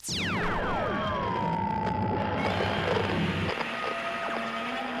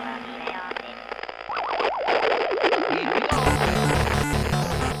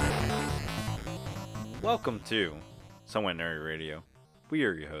welcome to Somewhat Nerdy Radio. We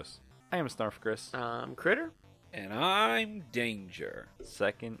are your hosts. I am Snarf Chris. Critter. And I'm Danger.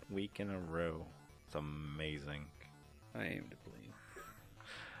 Second week in a row. It's amazing. I aim to believe.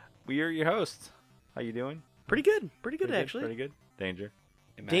 We are your hosts. How you doing? Pretty good. Pretty good, actually. Pretty good. Danger.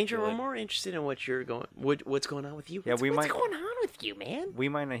 Danger, we're more interested in what's going on with you. Yeah, what's going on with you, man? We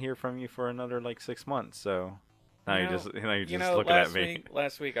might not hear from you for another 6 months, so now you're just looking at me.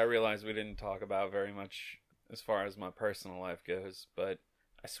 Last week I realized we didn't talk about very much as far as my personal life goes, but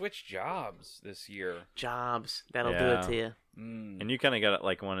I switched jobs this year. Jobs. That'll do it to you. And you kind of got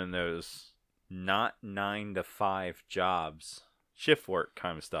like one of those not 9 to 5 jobs, shift work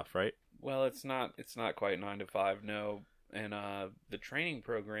kind of stuff, right? Well, it's not quite 9 to 5, no. And the training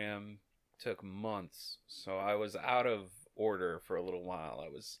program took months, so I was out of order for a little while. I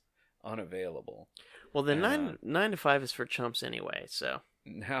was unavailable. Well, the 9 to 5 is for chumps anyway, so.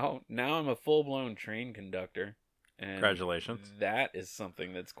 Now I'm a full-blown train conductor. And congratulations. That is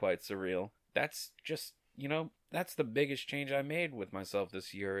something that's quite surreal. That's just, that's the biggest change I made with myself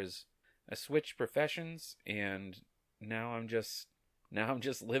this year is I switched professions, and now I'm just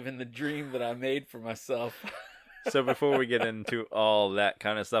living the dream that I made for myself. So before we get into all that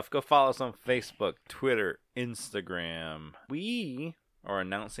kind of stuff, go follow us on Facebook, Twitter, Instagram. We are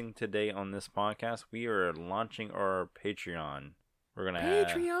announcing today on this podcast, we are launching our Patreon. We're going to have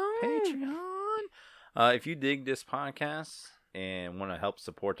Patreon. If you dig this podcast and want to help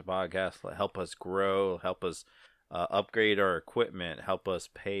support the podcast, help us grow, help us upgrade our equipment, help us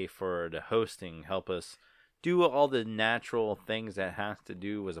pay for the hosting, help us do all the natural things that has to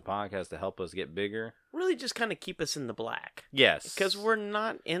do with a podcast to help us get bigger. Really just kind of keep us in the black. Yes. Because we're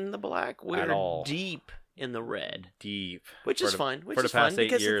not in the black. We're deep in the red. Deep. Which is fun. For the past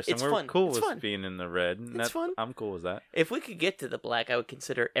 8 years. It's and we're fun. cool it's with fun. being in the red. It's fun. I'm cool with that. If we could get to the black, I would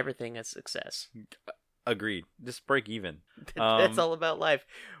consider everything a success. Agreed. Just break even. That's all about life.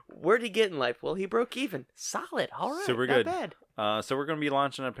 Where'd he get in life? Well, he broke even. Solid. All right. Super good. Not bad. So we're going to be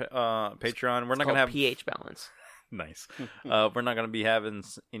launching a Patreon. We're It's not going to have pH balance. Nice. We're not going to be having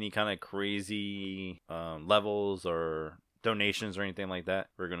any kind of crazy levels or donations or anything like that.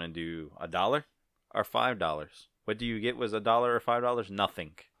 We're going to do $1 or $5. What do you get was $1 or $5?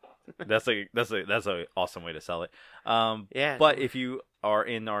 Nothing. That's a awesome way to sell it. Yeah. But if you are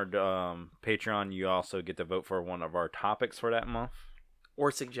in our Patreon, you also get to vote for one of our topics for that month.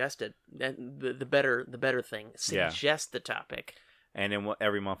 Or suggested. The better thing. Suggest the topic. And then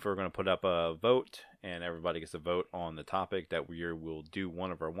every month we're going to put up a vote, and everybody gets to vote on the topic that we will do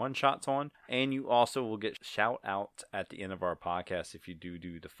one of our one-shots on. And you also will get shout-out at the end of our podcast if you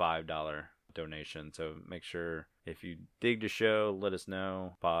do the $5 donation. So make sure if you dig the show, let us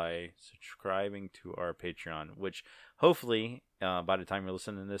know by subscribing to our Patreon, which hopefully by the time you're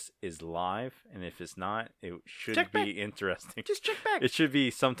listening to this is live. And if it's not, it should be interesting. Just check back. It should be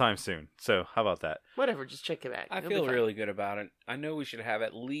sometime soon. So how about that? Whatever, just check it back. I feel really good about it. I know we should have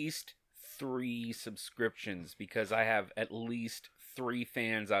at least 3 subscriptions because I have at least 3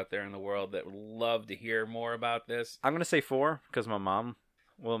 fans out there in the world that would love to hear more about this. I'm going to say 4 because my mom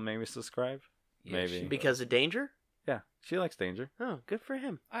will maybe subscribe. Yeah, maybe. Because of Danger? Yeah, she likes Danger. Oh, good for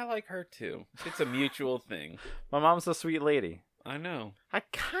him. I like her too. It's a mutual thing. My mom's a sweet lady. I know. I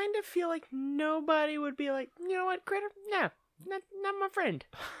kind of feel like nobody would be like, you know what, Critter? No, not my friend.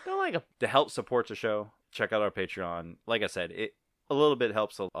 Don't like him. To help support the show, check out our Patreon. Like I said, it a little bit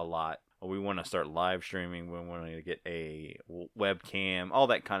helps a lot. We want to start live streaming. We want to get a webcam, all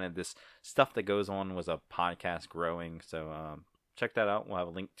that kind of this stuff that goes on with a podcast growing. So check that out. We'll have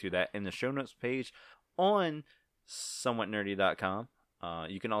a link to that in the show notes page on somewhatnerdy.com.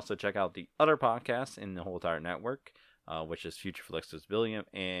 You can also check out the other podcasts in the whole entire network, which is Future Flix's Billion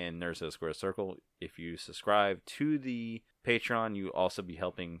and Nerds of the Square Circle. If you subscribe to the Patreon, you also be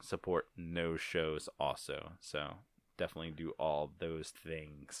helping support those shows also. So definitely do all those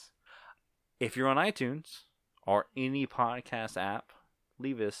things. If you're on iTunes or any podcast app,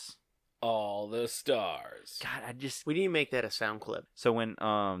 leave us all the stars. God, we need to make that a sound clip. So when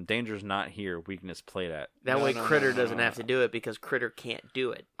Danger's not here, we can just play that. That way Critter doesn't have to do it because Critter can't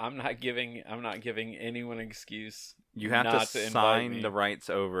do it. I'm not giving anyone an excuse. You have to sign the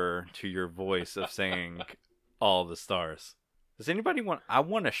rights over to your voice of saying all the stars. Does anybody want? I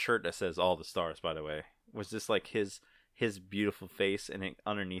want a shirt that says all the stars, by the way. Was this like his beautiful face, and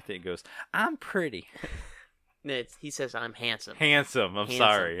underneath it goes, "I'm pretty." He says, "I'm handsome." Handsome. I'm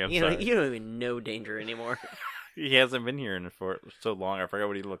sorry. Sorry. You don't even know Danger anymore. He hasn't been here for so long. I forgot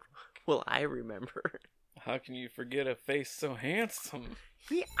what he looked like. Well, I remember. How can you forget a face so handsome?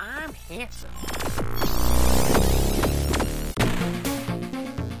 I'm handsome.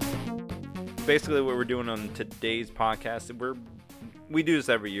 basically what we're doing on today's podcast, we do this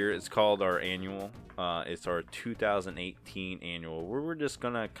every year. It's called our annual. It's our 2018 annual, where we're just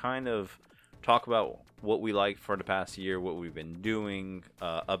gonna kind of talk about what we liked for the past year, what we've been doing,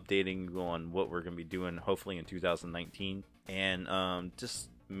 updating on what we're gonna be doing hopefully in 2019, and just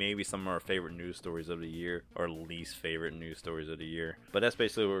maybe some of our favorite news stories of the year, or least favorite news stories of the year. But that's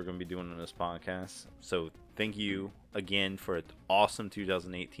basically what we're going to be doing on this podcast. So thank you again for an awesome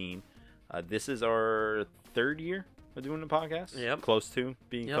 2018. This is our third year of doing the podcast. Yep. Close to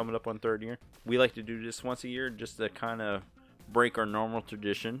being coming up on third year. We like to do this once a year just to kind of break our normal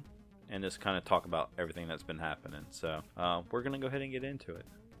tradition and just kind of talk about everything that's been happening. So we're going to go ahead and get into it.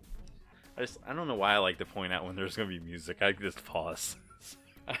 I don't know why I like to point out when there's going to be music. I just pause.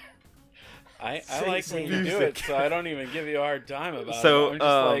 I like when you do it, so I don't even give you a hard time about it. I'm just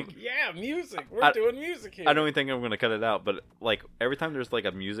like, yeah, music. We're doing music here. I don't even think I'm going to cut it out, but like every time there's like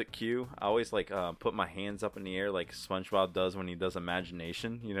a music cue, I always like put my hands up in the air like SpongeBob does when he does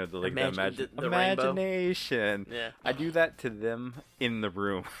Imagination. You know, the Imagination. Yeah. I do that to them in the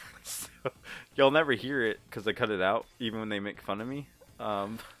room. So you'll never hear it because I cut it out, even when they make fun of me.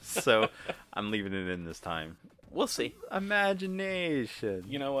 So I'm leaving it in this time. We'll see. Imagination.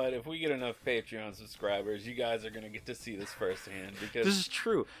 You know what? If we get enough Patreon subscribers, you guys are going to get to see this firsthand. Because this is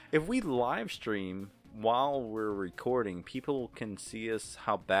true. If we live stream while we're recording, people can see us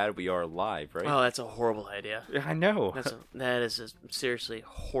how bad we are live, right? Oh, that's a horrible idea. I know. That is a seriously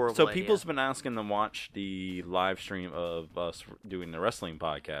horrible So idea. people's been asking to watch the live stream of us doing the wrestling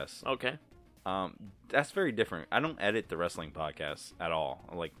podcast. Okay. That's very different. I don't edit the wrestling podcast at all.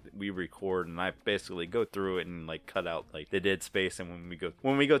 Like, we record and I basically go through it and like cut out like the dead space, and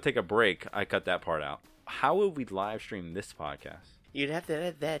when we go take a break, I cut that part out. How would we live stream this podcast? You'd have to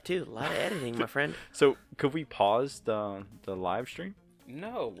edit that too. A lot of editing, my friend. So could we pause the live stream?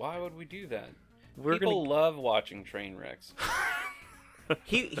 No, why would we do that? We're People love watching train wrecks.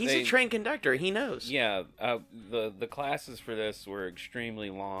 He's a train conductor. He knows. Yeah, the classes for this were extremely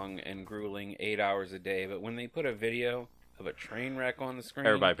long and grueling, 8 hours a day. But when they put a video of a train wreck on the screen,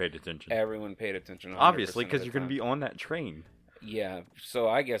 everybody paid attention. Everyone paid attention. Obviously, because you're going to be on that train. Yeah, so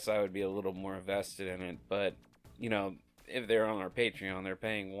I guess I would be a little more vested in it. But you know, if they're on our Patreon, they're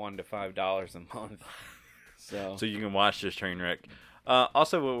paying $1 to $5 a month. So you can watch this train wreck.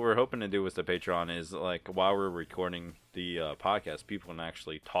 Also, what we're hoping to do with the Patreon is, like, while we're recording the podcast, people can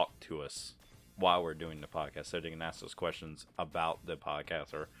actually talk to us while we're doing the podcast, so they can ask us questions about the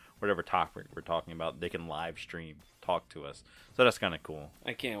podcast or whatever topic we're talking about. They can live stream, talk to us. So that's kind of cool.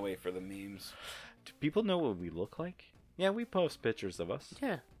 I can't wait for the memes. Do people know what we look like? Yeah, we post pictures of us.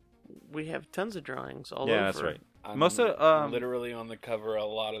 Yeah. We have tons of drawings all over. Yeah, that's right. I'm Most of literally on the cover of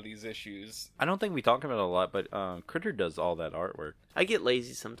a lot of these issues. I don't think we talk about it a lot, but Critter does all that artwork. I get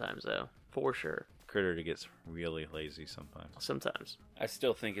lazy sometimes, though. For sure. Critter gets really lazy sometimes. Sometimes. I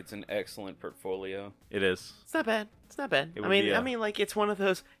still think it's an excellent portfolio. It is. It's not bad. It's not bad. It I would be mean, like, it's one of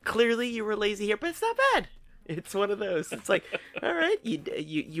those, clearly you were lazy here, but it's not bad. It's one of those. It's like, all right,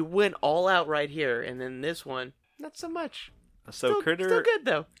 you went all out right here, and then this one, not so much. So Critter, still good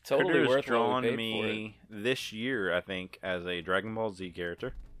though. Totally Critter's worth drawn what we paid me this year, I think, as a Dragon Ball Z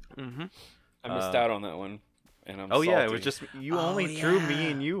character. Mm-hmm. I missed out on that one, and I'm Oh salty. yeah, it was just you only drew me yeah.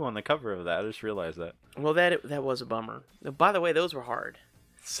 and you on the cover of that. I just realized that. Well, that was a bummer. By the way, those were hard.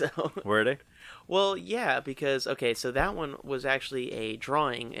 So. Were they? Well, yeah, because okay, so that one was actually a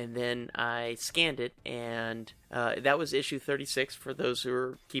drawing, and then I scanned it, and that was issue 36 for those who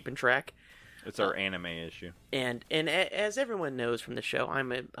are keeping track. It's our anime issue. And as everyone knows from the show,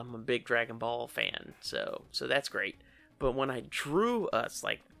 I'm a big Dragon Ball fan, so that's great. But when I drew us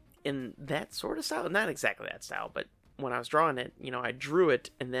like in that sort of style, not exactly that style, but when I was drawing it, you know, I drew it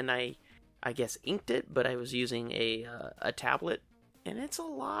and then I guess inked it, but I was using a tablet, and it's a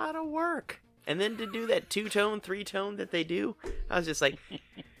lot of work. And then to do that 2-tone, 3-tone that they do, I was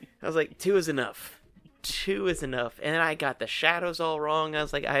like 2 is enough. 2 is enough. And I got the shadows all wrong. I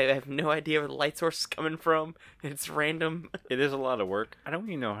was like, I have no idea where the light source is coming from. It's random. It is a lot of work. I don't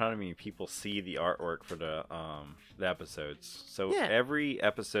even know how many people see the artwork for the episodes. So Yeah. every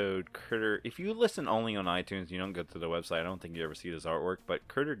episode, Critter, if you listen only on iTunes, you don't go to the website, I don't think you ever see this artwork, but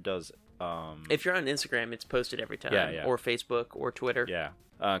Critter does If you're on Instagram, it's posted every time. Yeah. Or Facebook or Twitter. yeah.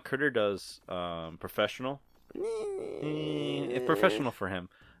 Critter does professional. It's professional for him.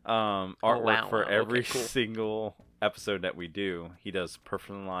 Artwork wow. for Okay, every cool. single episode that we do. He does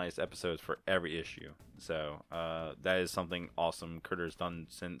personalized episodes for every issue. So that is something awesome Critter's done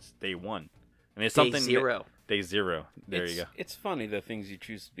since day one. And it's Day something zero. Day zero. You go. It's funny the things you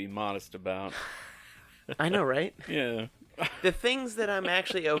choose to be modest about. I know, right? Yeah. The things that I'm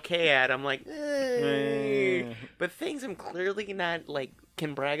actually okay at, I'm like, but things I'm clearly not like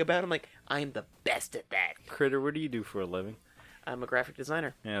can brag about, I'm like, I'm the best at that. Critter, what do you do for a living? I'm a graphic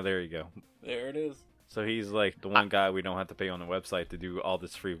designer. Yeah, there you go. There it is. So he's like the one guy we don't have to pay on the website to do all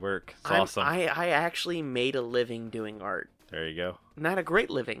this free work. It's awesome. I actually made a living doing art. There you go. Not a great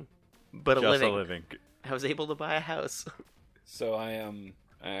living, but a Just living. a living. I was able to buy a house. So I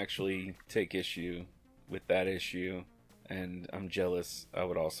actually take issue with that issue, and I'm jealous. I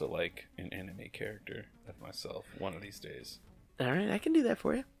would also like an anime character of myself one of these days. All right, I can do that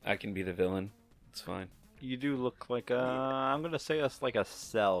for you. I can be the villain. It's fine. You do look like I'm gonna say us like a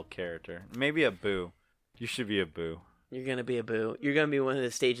Cell character, maybe a Boo. You should be a Boo. You're gonna be a Boo. You're gonna be one of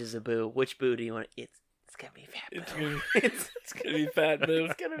the stages of Boo. Which Boo do you want? It's gonna be Fat Boo. It's gonna be Fat Boo.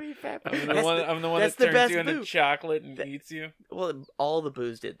 It's gonna be Fat Boo. I'm the one that's that the turns best you into Boo. chocolate and eats you. Well, all the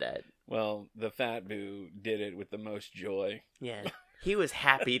Boos did that. Well, the Fat Boo did it with the most joy. Yeah, he was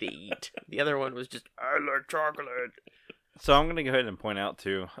happy to eat. The other one was just, I like chocolate. So I'm gonna go ahead and point out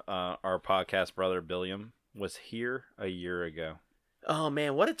too, our podcast brother Billiam was here a year ago. Oh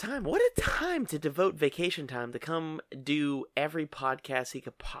man, what a time! What a time to devote vacation time to come do every podcast he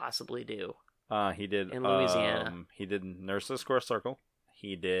could possibly do. He did In Louisiana. He did Nurses Square Circle.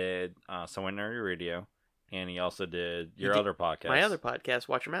 He did Somewhere Nerdy Radio, and he also did your other podcast. My other podcast,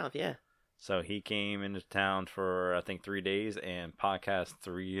 Watch Your Mouth. Yeah. So he came into town for I think 3 days and podcast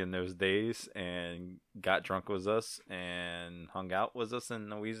 3 in those days, and got drunk with us and hung out with us in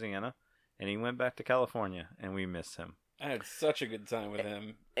Louisiana, and he went back to California, and we miss him. I had such a good time with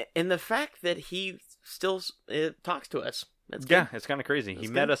him. And the fact that he still talks to us. That's good. Yeah, it's kind of crazy. That's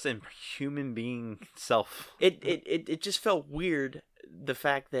He met good. us in human being self. It just felt weird, the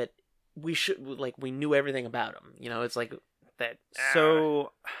fact that we knew everything about him. You know, it's like that.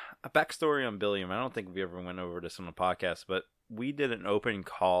 So, a backstory on Billiam. I don't think we ever went over this on the podcast, but we did an open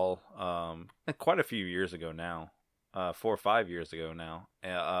call quite a few years ago now, 4 or 5 years ago now,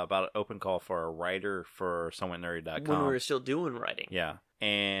 about an open call for a writer for SomewhatNerdy.com. When we were still doing writing. Yeah,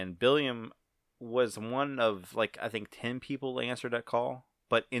 and Billiam was one of I think 10 people to answer that call,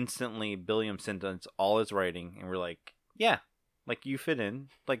 but instantly Billiam sent us all his writing, and we're like, yeah, like you fit in,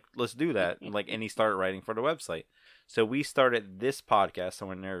 like let's do that, and he started writing for the website. So we started this podcast,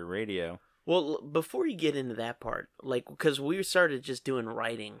 Somewhere Nerdy Radio. Well, before you get into that part, because we started just doing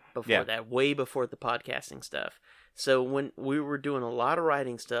writing before that, way before the podcasting stuff. So when we were doing a lot of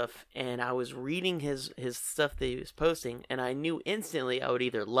writing stuff, and I was reading his stuff that he was posting, and I knew instantly I would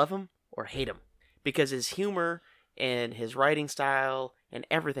either love him or hate him, because his humor and his writing style and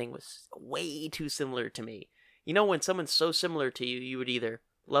everything was way too similar to me. You know, when someone's so similar to you, you would either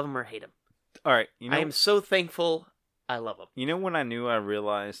love him or hate him. All right, I am so thankful I love him. You know when I knew I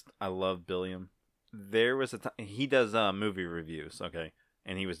realized I love Billiam? There was a time he does movie reviews, okay?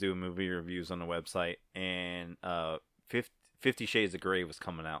 And he was doing movie reviews on the website, and 50 Shades of Grey was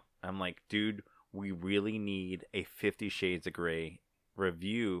coming out. I'm like, dude, we really need a 50 Shades of Grey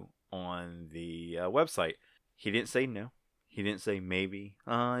review on the website. He didn't say no. He didn't say maybe.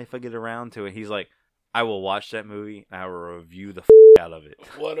 If I get around to it. He's like, I will watch that movie and I will review the out of it.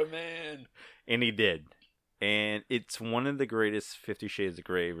 What a man. And he did. And it's one of the greatest 50 Shades of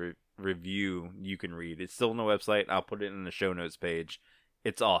Grey review you can read. It's still on the website. I'll put it in the show notes page.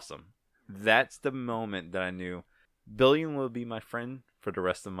 It's awesome. That's the moment that I knew Billiam will be my friend for the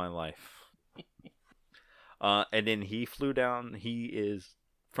rest of my life. And then he flew down. He is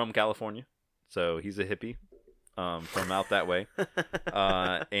from California, so he's a hippie from out that way.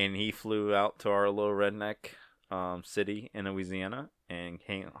 And he flew out to our little redneck city in Louisiana and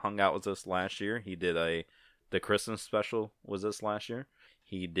hung out with us last year. He did the Christmas special was us last year.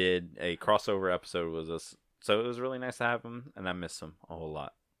 He did a crossover episode with us. So it was really nice to have him, and I miss him a whole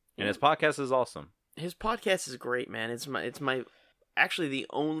lot. And his podcast is awesome. His podcast is great, man. It's my actually the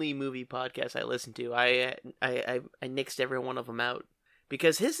only movie podcast I listen to. I nixed every one of them out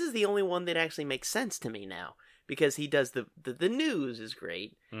because his is the only one that actually makes sense to me now. Because he does the news is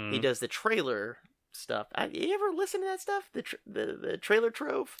great. Mm-hmm. He does the trailer stuff. You ever listen to that stuff? The trailer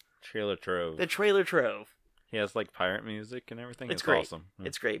trove. Trailer Trove. The trailer trove. He has like pirate music and everything. It's great. Awesome.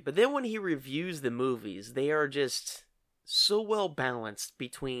 It's great. But then when he reviews the movies, they are just so well balanced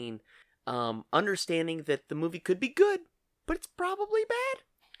between understanding that the movie could be good, but it's probably bad,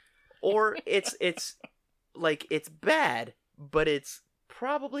 or it's like it's bad, but it's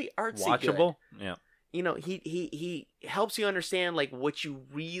probably artsy watchable. Good. Yeah. You know, he helps you understand like what you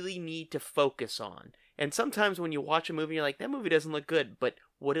really need to focus on. And sometimes when you watch a movie, you're like, that movie doesn't look good, but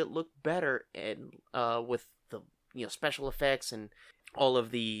would it look better and with the special effects and all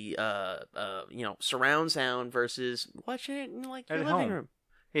of the surround sound versus watching it in like your At living home. room.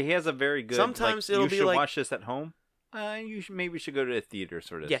 He has a very good. Sometimes like, it'll you be should like- watch this at home. Maybe you should go to a theater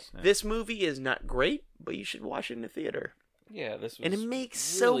sort of. Yeah, this movie is not great, but you should watch it in the theater. Yeah, this was And it makes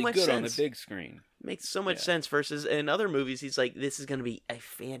so really much good on sense. the big screen. Makes so much Yeah. sense versus in other movies he's like, this is going to be a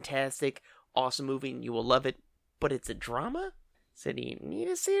fantastic, awesome movie and you will love it, but it's a drama? So do you need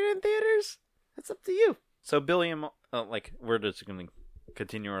to see it in theaters? That's up to you. So Billiam, we're just gonna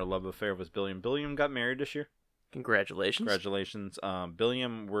continue our love affair with Billiam. Billiam got married this year. Congratulations. Congratulations,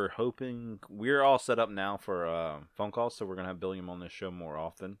 Billiam. We're all set up now for phone calls, so we're gonna have Billiam on this show more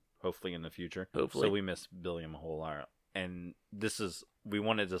often, hopefully in the future. Hopefully. So we miss Billiam a whole lot, and we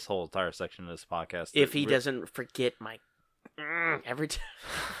wanted this whole entire section of this podcast. If he doesn't forget my every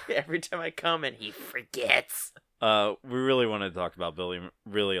time I come and he forgets. we really want to talk about Billiam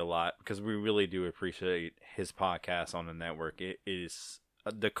really a lot because we really do appreciate his podcast on the network. It is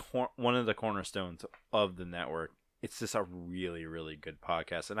one of the cornerstones of the network. It's just a really, really good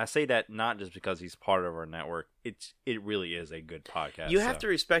podcast, and I say that not just because he's part of our network. It really is a good podcast. You have to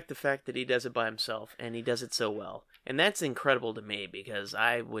respect the fact that he does it by himself, and he does it so well. And that's incredible to me, because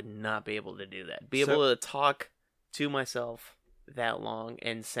I would not be able to do that. Be able to talk to myself that long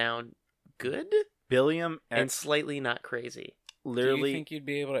and sound good Billiam and slightly not crazy. Do literally. you think you'd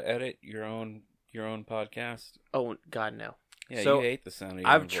be able to edit your own podcast? Oh, God, no. Yeah, So, you hate the sound of your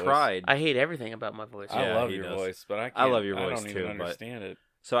I've own voice. tried. I hate everything about my voice. I Yeah, love he your does. voice, but I can't. I love your I voice don't too, even but- understand it.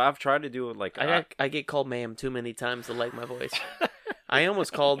 So I've tried to do it like I get called ma'am too many times to like my voice. I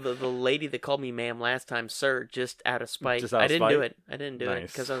almost called the lady that called me ma'am last time sir, just out of spite. Just out of I didn't do spite? it. I didn't do it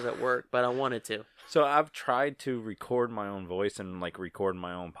Nice. because I was at work, but I wanted to. So I've tried to record my own voice and record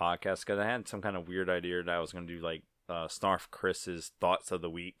my own podcast because I had some kind of weird idea that I was going to do Snarf Chris's Thoughts of the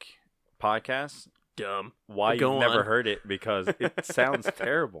Week podcast. Dumb. Why Go you've never on. heard it because it sounds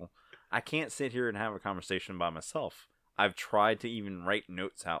terrible. I can't sit here and have a conversation by myself. I've tried to even write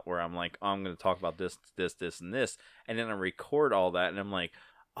notes out where I'm like, oh, I'm going to talk about this, this, this, and this. And then I record all that and I'm like,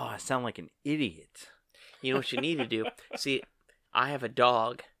 oh, I sound like an idiot. You know what you need to do? See, I have a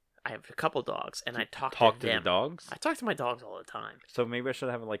dog. I have a couple dogs, and I talk to to them. the dogs? I talk to my dogs all the time. So maybe I should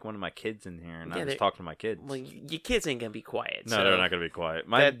have one of my kids in here and Yeah, I just they're- talk to my kids. Well, your kids ain't gonna be quiet. No, so they're not going to be quiet.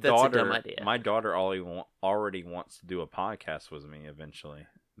 that's a dumb idea. My daughter already wants to do a podcast with me eventually.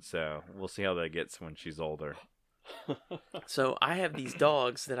 So we'll see how that gets when she's older. So I have these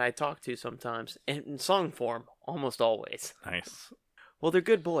dogs that I talk to sometimes in song form, almost always. Nice. Well, they're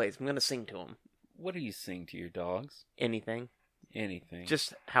good boys. I'm gonna sing to them. What do you sing to your dogs? Anything, Anything.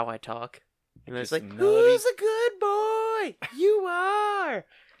 just how I talk. And it's Just like, melody. who's a good boy? You are.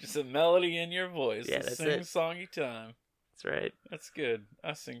 Just a melody in your voice. Yeah, to that's sing it. songy time. That's right. That's good.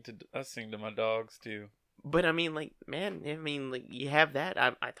 I sing to my dogs too. But I mean, you have that.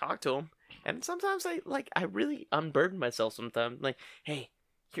 I talk to them, and sometimes I really unburden myself. Sometimes, like, hey,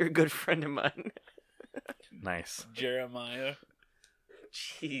 you're a good friend of mine. Nice. Jeremiah.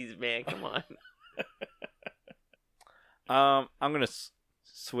 Jeez, man, come on. I'm going to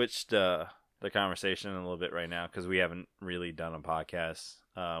switch the conversation a little bit right now because we haven't really done a podcast.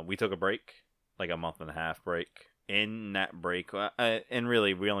 We took a break, like a month and a half break. In that break, and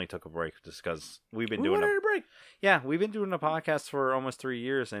really, we only took a break just because we've been doing a break. Yeah, we've been doing a podcast for almost 3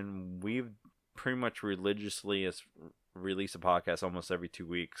 years, and we've pretty much religiously released a podcast almost every 2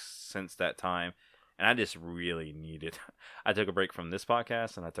 weeks since that time. And I just really needed. I took a break from this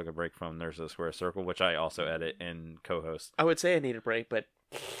podcast, and I took a break from There's a Square Circle, which I also edit and co-host. I would say I need a break, but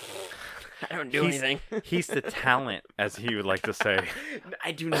I don't do anything. He's the talent, as he would like to say.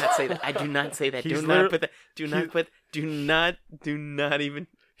 I do not say that. I do not say that. He's Do not put that. Do not even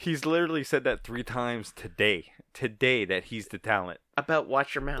He's literally said that 3 times today. Today, that he's the talent. about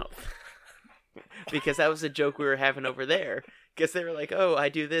watch your mouth. Because that was a joke we were having over there. Because they were like, "Oh, I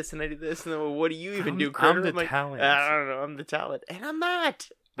do this and I do this, and then well, what do you even do, I'm Critter?" the like, talent. I don't know. I'm the talent, and I'm not.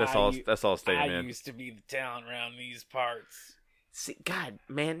 That's I all. u- That's all. I Staying in. used to be the talent around these parts. See, God,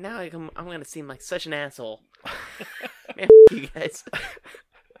 man, now I'm gonna seem like such an asshole. Man, you guys.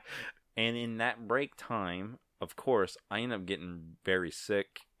 And in that break time, of course, I end up getting very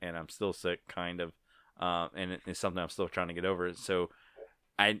sick, and I'm still sick, kind of. And it's something I'm still trying to get over. So,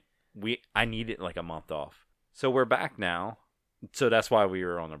 I needed like a month off. So we're back now. So that's why we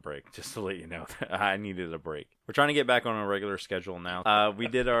were on a break, just to let you know. I needed a break. We're trying to get back on a regular schedule now. We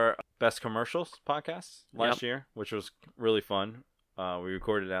did our Best Commercials podcast last year, which was really fun. We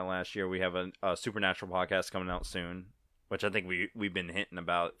recorded that last year. We have a Supernatural podcast coming out soon, which I think we've been hinting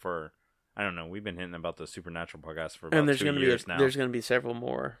about for, I don't know, we've been hinting about the Supernatural podcast for about And there's 2 gonna years be now. there's gonna be several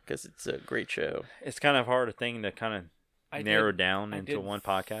more because it's a great show. It's kind of hard a thing to kind of narrowed down I into did one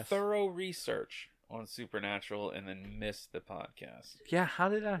podcast? Thorough research on Supernatural and then missed the podcast. Yeah, how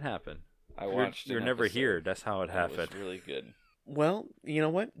did that happen? I watched. You're an never episode. here. That's how it That happened. was really good. Well, you know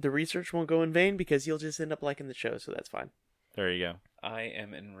what? The research won't go in vain because you'll just end up liking the show, so that's fine. There you go. I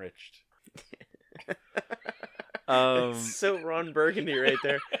am enriched. It's so Ron Burgundy right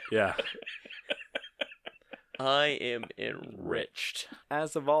there. Yeah. I am enriched.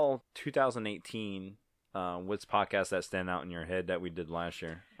 As of all 2018, what's podcasts that stand out in your head that we did last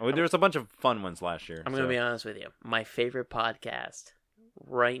year? Oh, there was a bunch of fun ones last year. I'm going to be honest with you. My favorite podcast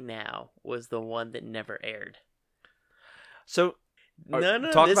right now was the one that never aired. So, No,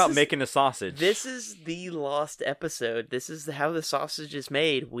 talk this about is- making a sausage. This is the lost episode. This is how the sausage is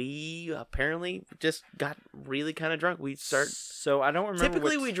made. We apparently just got really kind of drunk. We start. So I don't remember.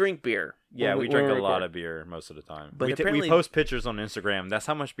 Typically, we drink beer. Yeah, when we drink when a lot record. of beer most of the time. But we apparently- post pictures on Instagram. That's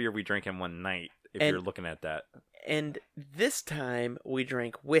how much beer we drink in one night. If And- you're looking at that, And this time we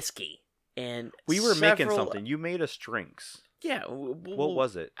drank whiskey. And we were making several- something. You made us drinks. Yeah. What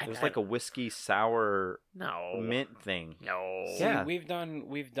was it? It was like a whiskey sour No. mint thing. No. See, Yeah. we've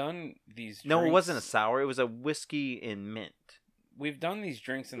done these. No, it drinks- wasn't a sour. It was a whiskey in mint. We've done these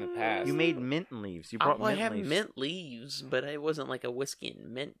drinks in the past. You made mint leaves. You brought I mint have leaves. mint leaves, but it wasn't like a whiskey and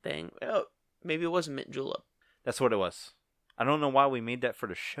mint thing. Oh, maybe it was mint julep. That's what it was. I don't know why we made that for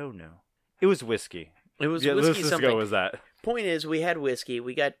the show now. It was whiskey. It was Yeah, let's whiskey just something. go with that. Point is, we had whiskey.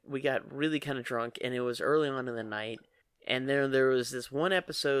 We got really kind of drunk, and it was early on in the night. And there was this one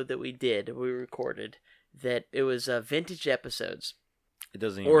episode that we recorded, that it was vintage episodes It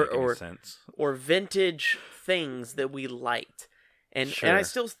doesn't even Or- make any or- sense. or vintage things that we liked. And I Sure.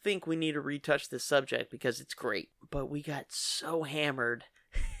 still think we need to retouch this subject because it's great. But we got so hammered,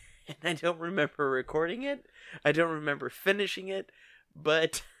 and I don't remember recording it. I don't remember finishing it,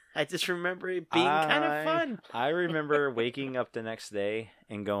 but I just remember it being kind of fun. I remember waking up the next day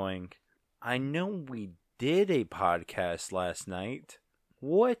and going, I know we did a podcast last night.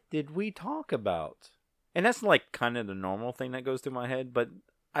 What did we talk about? And that's like kind of the normal thing that goes through my head, but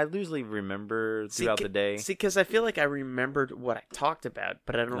I usually remember throughout the day. See, because I feel like I remembered what I talked about,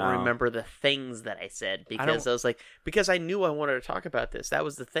 but I don't No. remember the things that I said because I was like, because I knew I wanted to talk about this. That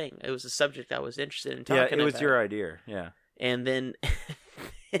was the thing. It was a subject I was interested in Yeah, talking about. it was your idea. Yeah. And then,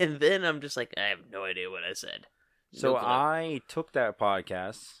 and then I'm just like, I have no idea what I said. So No clue. I took that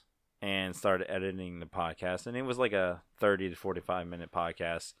podcast and started editing the podcast, and it was like a 30 to 45 minute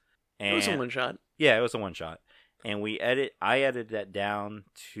podcast. And It was a one shot. Yeah, it was a one shot. And I edited that down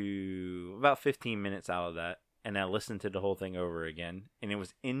to about 15 minutes out of that, and I listened to the whole thing over again, and it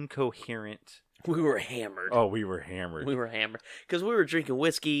was incoherent. We were hammered. Oh, we were hammered. We were hammered because we were drinking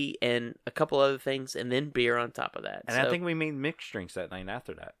whiskey and a couple other things, and then beer on top of that. And I think we made mixed drinks that night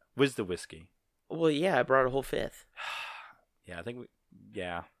after that. Was the whiskey. well, yeah, I brought a whole fifth. Yeah, I think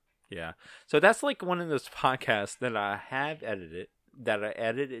yeah. So that's like one of those podcasts that I have edited, that I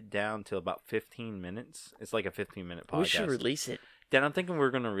edited down to about 15 minutes. It's like a 15-minute podcast. We should release it. Then I'm thinking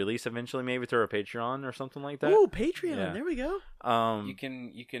we're going to release eventually, maybe through our Patreon or something like that. Ooh, Patreon. Yeah. There we go. You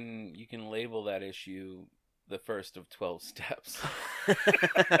can label that issue the first of 12 steps.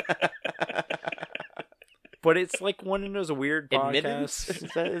 But it's like one of those weird Admittance?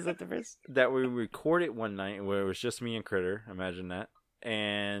 podcasts Is that the first? that we recorded one night where it was just me and Critter. Imagine that.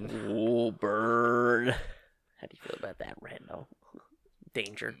 And Ooh, burn. How do you feel about that, Randall?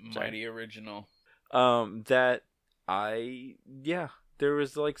 Danger. Sorry. Mighty original. there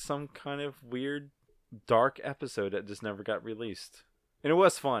was like some kind of weird dark episode that just never got released. And it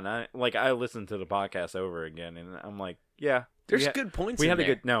was fun. I listened to the podcast over again, and I'm like, yeah. There's good points We in had a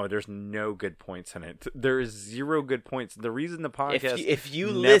there. good. No, there's no good points in it. There is 0 good points. The reason the podcast If you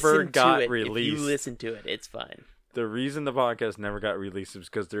never listen got to it, released. if you listen to it, it's fine. The reason the podcast never got released is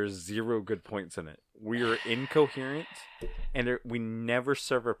because there's 0 good points in it. We are incoherent, and we never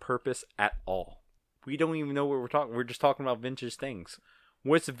serve a purpose at all. We don't even know what we're talking. We're just talking about vintage things.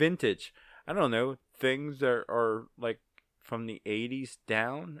 What's vintage? I don't know. Things that are like from the 80s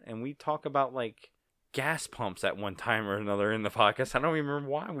down, and we talk about like gas pumps at one time or another in the podcast. I don't even remember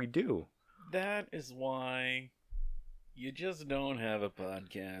why we do. That is why you just don't have a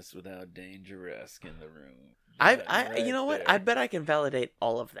podcast without Dangeresque in the room. I you know what? Right I there. bet I can validate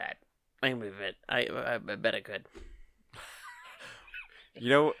all of that. I can believe it. I bet I could. You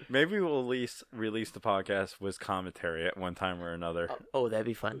know, maybe we'll at least release the podcast with commentary at one time or another. Oh, that'd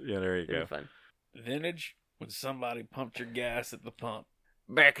be fun. Yeah, there you That'd go. be fun. Vintage, when somebody pumped your gas at the pump.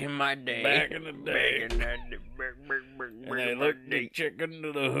 Back in my day. Back in the day. And they looked the chick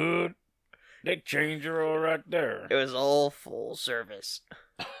under the hood. They change her all right there. It was all full service.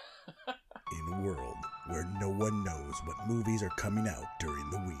 In a world where no one knows what movies are coming out during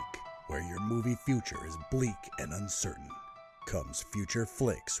the week, where your movie future is bleak and uncertain, comes Future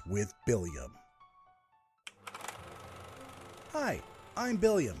Flicks with Billiam. Hi, I'm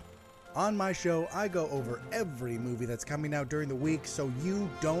Billiam. On my show, I go over every movie that's coming out during the week so you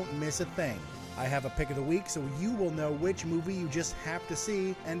don't miss a thing. I have a pick of the week so you will know which movie you just have to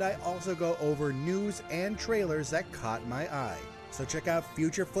see, and I also go over news and trailers that caught my eye. So check out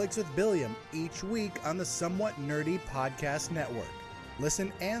Future Flicks with Billiam each week on the Somewhat Nerdy Podcast Network.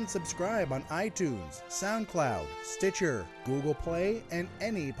 Listen and subscribe on iTunes, SoundCloud, Stitcher, Google Play, and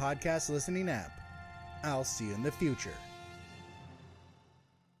any podcast listening app. I'll see you in the future.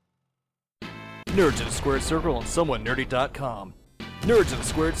 Nerds in a Squared Circle on SomewhatNerdy.com. Nerds in the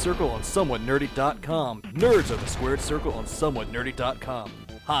Squared Circle on SomewhatNerdy.com. Nerds of the Squared Circle on SomewhatNerdy.com.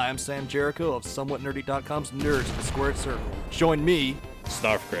 Hi, I'm Sam Jericho of SomewhatNerdy.com's Nerds in the Squared Circle. Join me,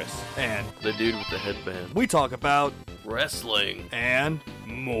 Snarf Chris. and The dude with the headband. we talk about Wrestling. and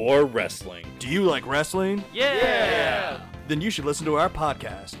More wrestling. do you like wrestling? Yeah! Then you should listen to our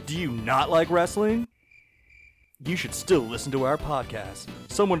podcast. Do you not like wrestling? You should still listen to our podcast.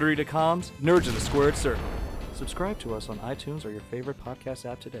 SomewhatNerdy.com's Nerds in the Squared Circle. Subscribe to us on iTunes or your favorite podcast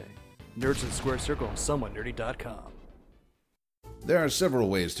app today. Nerds in the Squared Circle on SomewhatNerdy.com. There are several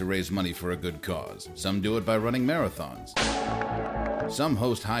ways to raise money for a good cause. Some do it by running marathons. Some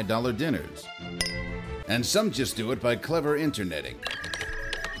host high-dollar dinners. And some just do it by clever interneting.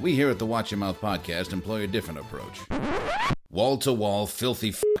 We here at the Watch Your Mouth podcast employ a different approach. Wall-to-wall,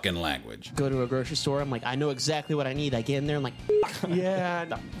 filthy fucking language. Go to a grocery store, I'm like, I know exactly what I need. I get in there, I'm like, yeah,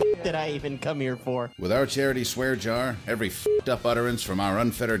 the did I even come here for? With our charity swear jar, every fucked up utterance from our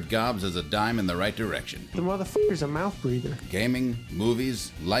unfettered gobs is a dime in the right direction. The motherfucker's a mouth breather. Gaming,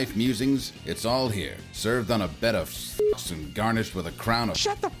 movies, life musings, it's all here. Served on a bed of fucks and garnished with a crown of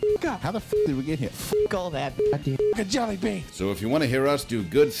Shut the fuck up. How the fuck did we get here? Fuck all that goddamn fucking jelly bean. So if you want to hear us do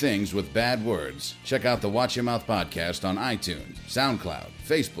good things with bad words, check out the Watch Your Mouth podcast on iTunes, SoundCloud,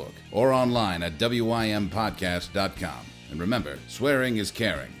 Facebook, or online at wympodcast.com. And remember, swearing is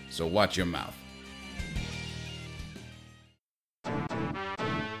caring, so watch your mouth.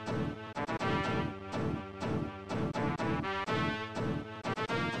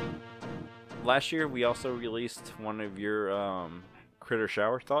 Last year, we also released one of your Critter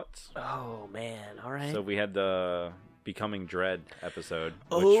Shower thoughts. Oh, man. All right. So we had the Becoming Dread episode,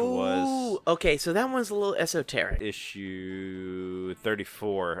 which was okay, so that one's a little esoteric. issue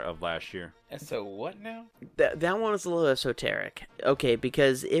 34 of last year. So what now? That one was a little esoteric. Okay,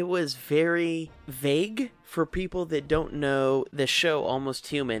 because it was very vague for people that don't know the show Almost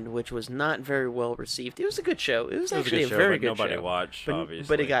Human, which was not very well received. It was a good show. It was actually a very good show. Nobody watched, obviously.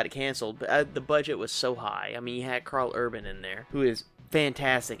 But it got canceled. The budget was so high. I mean, you had Carl Urban in there, who is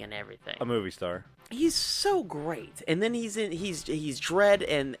fantastic in everything. A movie star. He's so great. And then he's Dredd,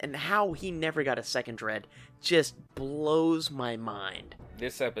 and how he never got a second Dredd just blows my mind.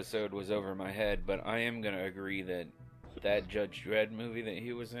 This episode was over my head, but I am going to agree that Judge Dredd movie that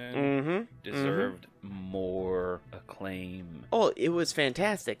he was in deserved more acclaim. Oh, it was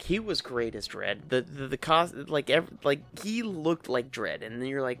fantastic. He was great as Dredd. The cost, like he looked like Dredd, and then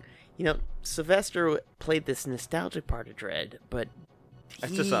you're like, Sylvester played this nostalgic part of Dredd, but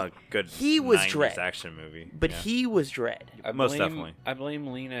It's just a good he was 90s Dredd action movie. But yeah. he was Dredd. Most definitely. I blame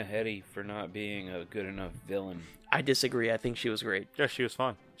Lena Headey for not being a good enough villain. I disagree. I think she was great. Yeah, she was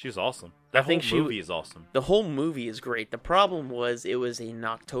fun. She was awesome. That think whole movie is awesome. The whole movie is great. The problem was it was an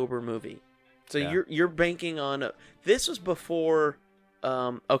October movie. So you're banking on this was before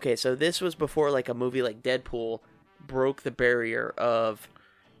so this was before like a movie like Deadpool broke the barrier of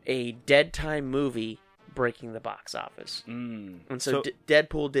a dead time movie breaking the box office. And so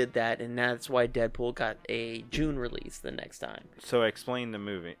Deadpool did that, and that's why Deadpool got a June release the next time. So explain the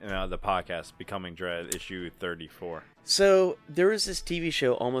movie, the podcast, Becoming Dread, issue 34. So there was this TV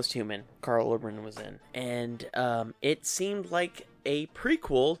show, Almost Human, Carl Urban was in, and it seemed like a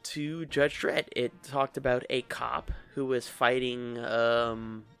prequel to Judge Dredd. It talked about a cop who was fighting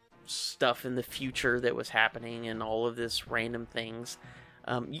stuff in the future that was happening and all of this random things.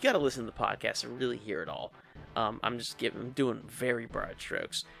 You got to listen to the podcast and really hear it all. I'm doing very broad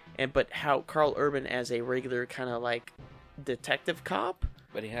strokes, but how Carl Urban as a regular kind of like detective cop,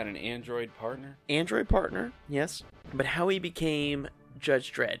 but he had an android partner. Android partner, yes. But how he became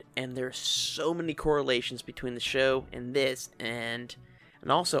Judge Dredd, and there's so many correlations between the show and this, and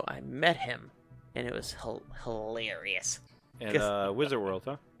also I met him, and it was hilarious. And Wizard World,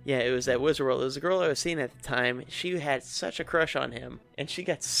 huh? Yeah, it was at Wizard World. It was a girl I was seeing at the time. She had such a crush on him, and she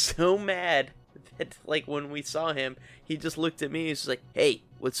got so mad that, like, when we saw him, he just looked at me and was like, "Hey,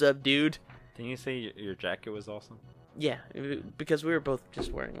 what's up, dude?" Didn't you say your jacket was awesome? Yeah, because we were both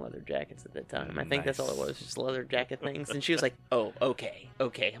just wearing leather jackets at the time. I think that's all it was, just leather jacket things. And she was like, "Oh, okay."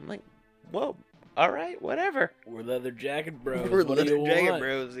 I'm like, "Whoa, all right, whatever." We're leather jacket bros. We're What do leather you jacket want?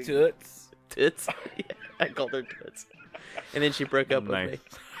 bros. Toots. Tits. Yeah, I called her Tits. And then she broke up with Nice. me.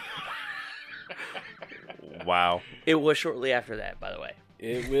 Wow. It was shortly after that, by the way.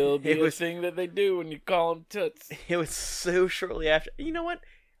 It will be It a was- thing that they do when you call them toots. It was so shortly after. You know what?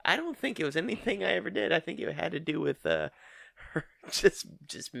 I don't think it was anything I ever did. I think it had to do with her just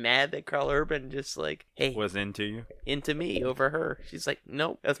mad that Carl Urban just like, hey, Was into you? into me over her. She's like,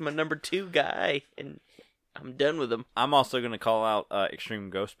 nope, that's my number 2 guy, and I'm done with him. I'm also going to call out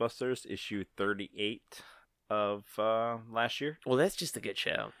Extreme Ghostbusters issue 38 of last year. Well, that's just a good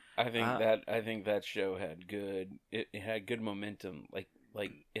show. I think that show had good. It had good momentum. Like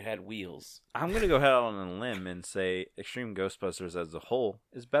it had wheels. I'm going to go ahead on a limb and say Extreme Ghostbusters as a whole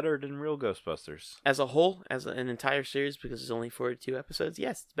is better than Real Ghostbusters. As a whole, as an entire series, because it's only 42 episodes,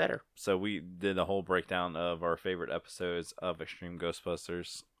 yes, it's better. So we did a whole breakdown of our favorite episodes of Extreme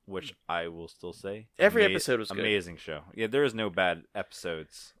Ghostbusters, which I will still say Every episode was good. amazing show. Yeah, there is no bad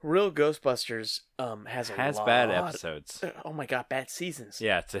episodes. Real Ghostbusters has Bad episodes. Oh my god, bad seasons.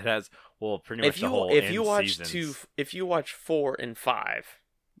 Yeah, it has pretty much the whole if end you watch seasons. if you watch 4 and 5,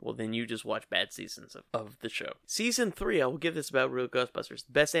 well then you just watch bad seasons of the show. Season 3, I will give this about Real Ghostbusters,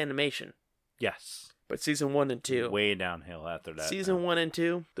 best animation. Yes, But season 1 and 2, way downhill after that. season now. 1 and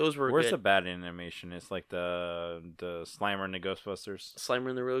 2, those were Where's good. the bad animation? It's like the Slimer and the Ghostbusters. Slimer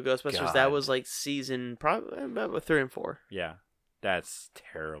and the Real Ghostbusters, God. that was like season probably about 3 and 4. Yeah, that's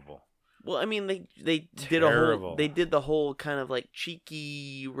terrible. Well, I mean, they did Terrible. they did the whole kind of like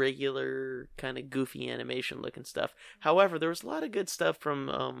cheeky, regular, kind of goofy animation looking stuff. However, there was a lot of good stuff from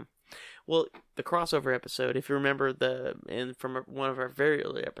the crossover episode. If you remember from one of our very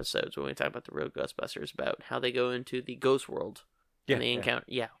early episodes when we talked about the Real Ghostbusters, about how they go into the ghost world and they encounter.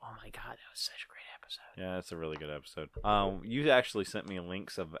 Yeah. Oh my god, that was such a great episode. Yeah, that's a really good episode. You actually sent me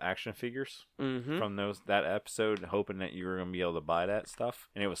links of action figures Mm-hmm. from that episode, hoping that you were gonna be able to buy that stuff,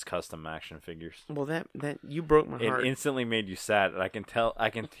 and it was custom action figures. Well, that you broke my It heart. instantly made you sad. And I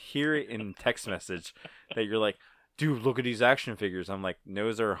can hear it in text message that you're like, dude, look at these action figures. I'm like, no,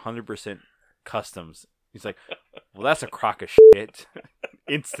 those are 100% customs. He's like, well, that's a crock of shit.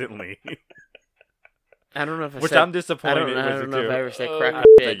 Instantly. I don't know if I Which said, I'm disappointed I with don't it know too. if I ever said Oh, crack I of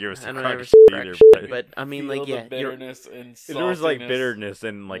don't shit. think it was I don't crack ever of say shit crack either, of shit. but- But I mean, Feel like, yeah, the bitterness and There was like saltiness. bitterness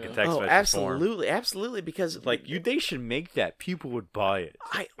in like a Yeah. text oh, message form. absolutely, because Like, they should make that. People would buy it.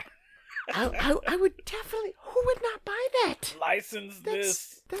 I would definitely. Who would not buy that? License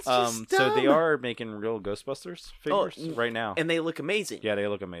this. That's just dumb. So they are making real Ghostbusters figures Oh, right now. and they look amazing. Yeah, they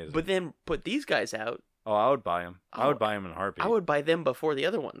look amazing. But then put these guys out. Oh, I would buy them. I Oh, would buy them in a heartbeat. I would buy them before the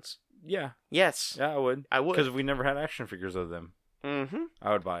other ones. Yeah, Yes, yeah, I would. I would. Because we never had action figures of them. Mm-hmm.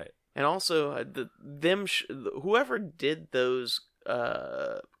 I would buy it. And also, whoever did those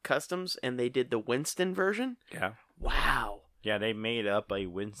customs and they did the Winston version. Yeah. Wow. Yeah, they made up a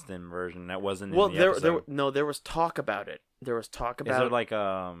Winston version that wasn't Well, in the episode. there was talk about it. There was talk Is about there like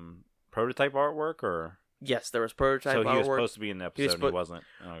prototype artwork or? yes, there was prototype So he was artwork. supposed to be in the He was episode. He wasn't.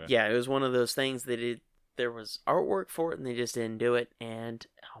 Okay. Yeah, it was one of those things that there was artwork for it and they just didn't do it. And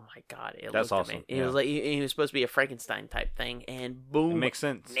oh my god, That's looked awesome, amazing. It yeah. was like he was supposed to be a Frankenstein type thing, and boom, It makes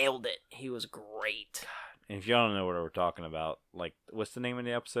sense. nailed it. He was great. And if y'all don't know what we're talking about, like, what's the name of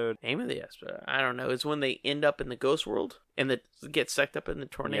the episode? Name of the episode? I don't know. It's when they end up in the ghost world and get sucked up in the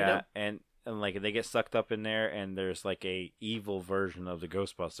tornado. Yeah, and like they get sucked up in there, and there's like a evil version of the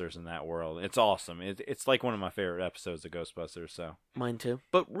Ghostbusters in that world. It's awesome. It's like one of my favorite episodes of Ghostbusters. So Mine too.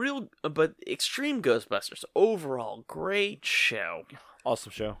 But Extreme Ghostbusters overall great show.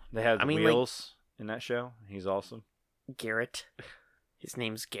 awesome show. They had I mean, Wheels in that show. He's awesome. Garrett. His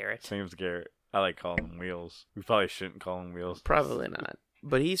name's Garrett. His name's Garrett. I like calling him Wheels. We probably shouldn't call him Wheels. Probably not.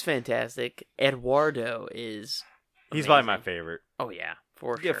 But he's fantastic. Eduardo is He's probably my amazing. favorite. Oh yeah,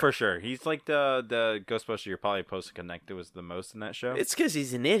 for sure. Yeah, for sure. He's like the Ghostbuster you're probably supposed to connect with the most in that show. It's because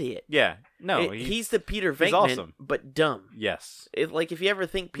he's an idiot. Yeah. No, He's the Peter he's Venkman, awesome. but dumb. Yes. Like if you ever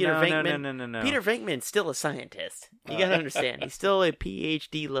think Peter No, Venkman, no. Peter Venkman's still a scientist. You gotta understand, he's still a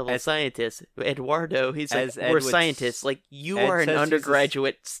PhD level scientist. Eduardo, he's like, as we're Ed would scientists. Like you Ed are an says he's a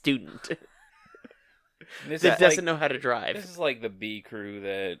undergraduate student This that is doesn't like, know how to drive. This is like the B crew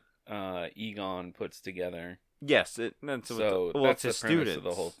that Egon puts together. Yes. That's So well, that's it's the his premise students. of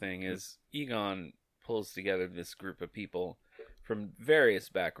the whole thing. Is Egon pulls together this group of people from various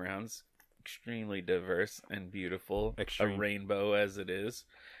backgrounds, extremely diverse and beautiful, Extreme. a rainbow as it is.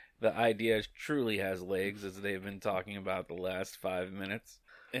 The idea truly has legs, as they've been talking about the last 5 minutes.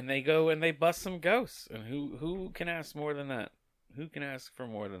 And they go and they bust some ghosts. And who can ask more than that? Who can ask for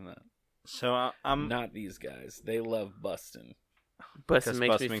more than that? So I'm Not these guys. They love busting. Bustin'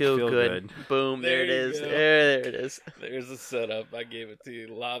 makes me feel good. Boom, there it There you is. go. There it is. There's a setup. I gave it to you.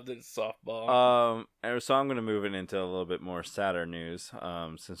 Lobbed it softball. And so I'm gonna move it into a little bit more sadder news.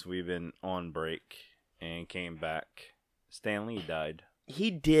 Since we've been on break and came back, Stan Lee died. He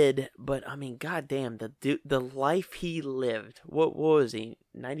did, but I mean, goddamn, the life he lived. What was he?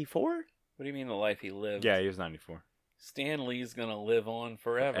 94? What do you mean the life he lived? Yeah, he was 94. Stan Lee's gonna live on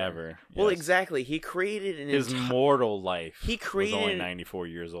forever. Ever. Well, Yes. exactly. He created His mortal life. He was created only 94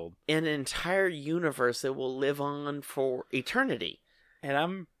 years old. an entire universe that will live on for eternity. And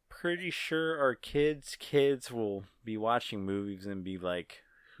I'm pretty sure our kids will be watching movies and be like,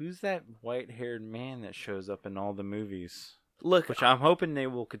 who's that white-haired man that shows up in all the movies? Look, Which I'm hoping they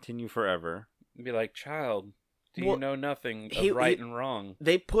will continue forever. Be like, child, do Well, you know nothing of he- right he- and wrong?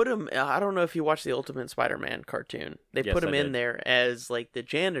 they put him. I don't know if you watched the Ultimate Spider-Man cartoon. They Yes, put him I in did. there as like the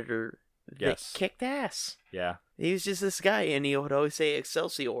janitor that Yes. kicked ass. Yeah. He was just this guy, and he would always say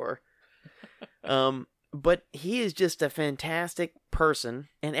Excelsior. But he is just a fantastic person,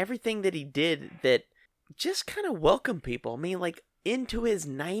 and everything that he did that just kind of welcomed people. I mean, like into his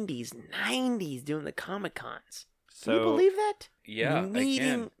 90s doing the Comic Cons. So, Can you believe that? Yeah, I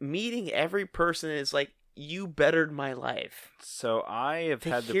can. Meeting every person is like, you bettered my life. So I have To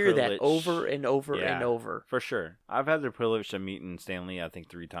had the hear privilege that over and over and Yeah. over. For sure. I've had the privilege of meeting Stan Lee, I think,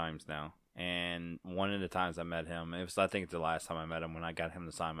 3 times now. And one of the times I met him, it was, I think, the last time I met him when I got him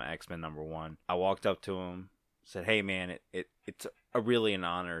to sign my X-Men #1. I walked up to him, said, hey, man, it's really an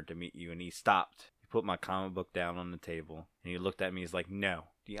honor to meet you. And he stopped. He put my comic book down on the table. And he looked at me. He's like, no,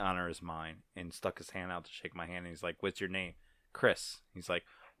 the honor is mine. And stuck his hand out to shake my hand. And he's like, what's your name? Chris. He's like,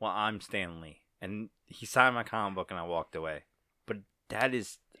 well, I'm Stan Lee. And he signed my comic book and I walked away. But that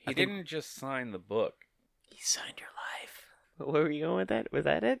is... He didn't just sign the book. He signed your life. Where were you going with that? Was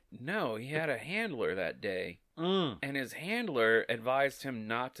that it? No, he had a handler that day. Mm. And his handler advised him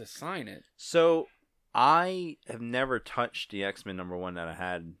not to sign it. So, I have never touched the X-Men #1 that I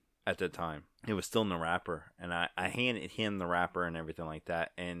had at the time. It was still in the wrapper, and I handed him the wrapper and everything like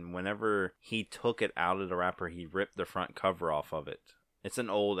that. And whenever he took it out of the wrapper, he ripped the front cover off of it. It's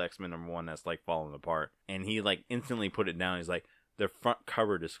an old X-Men #1 that's like falling apart. And he like instantly put it down. He's like, the front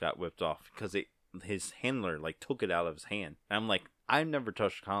cover just got whipped off because his handler like took it out of his hand. And I'm like, I've never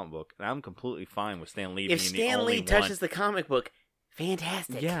touched a comic book, and I'm completely fine with Stan Lee If being the Stan only Lee touches one. the comic book,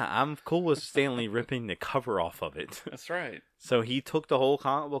 fantastic. Yeah, I'm cool with Stan Lee ripping the cover off of it. That's right. So he took the whole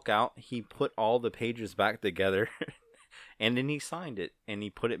comic book out, he put all the pages back together, and then he signed it, and he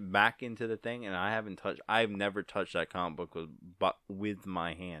put it back into the thing, and I've never touched that comic book with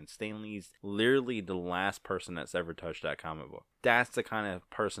my hands. Stan Lee's literally the last person that's ever touched that comic book. That's the kind of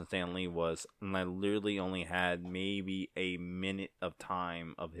person Stan Lee was, and I literally only had maybe a minute of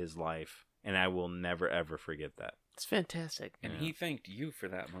time of his life, and I will never ever forget that. It's fantastic. And he thanked you for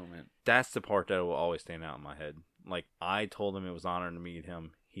that moment. That's the part that will always stand out in my head. Like, I told him it was an honor to meet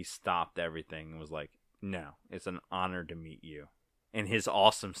him. He stopped everything and was like, no, it's an honor to meet you. In his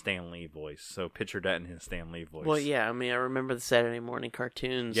awesome Stan Lee voice. So picture that in his Stan Lee voice. Well, yeah, I mean, I remember the Saturday morning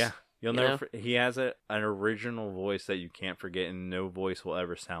cartoons. Yeah. You'll You never. He has an original voice that you can't forget, and no voice will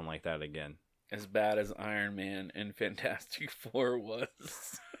ever sound like that again. As bad as Iron Man and Fantastic Four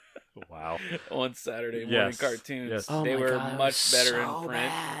was. Wow. On Saturday morning Yes. cartoons. Yes. Oh They my were God, it much was better so in print,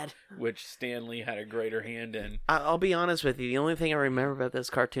 bad. which Stan Lee had a greater hand in. I'll be honest with you. The only thing I remember about those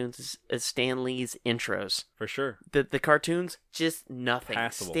cartoons is Stan Lee's intros. For sure. The cartoons, just nothing.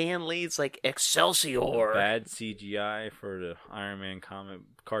 Passable. Stan Lee's like Excelsior. Bad CGI for the Iron Man comic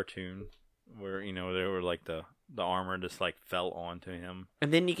cartoon, where they were like the armor just like fell onto him.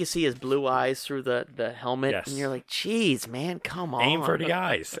 And then you can see his blue eyes through the helmet, Yes. and you're like, "Jeez, man, come on!" Aim for the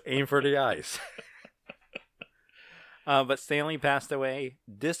eyes. Aim for the eyes. But Stanley passed away.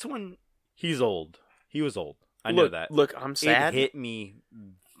 This one, he's old. He was old. I know that. Look, I'm sad. It hit me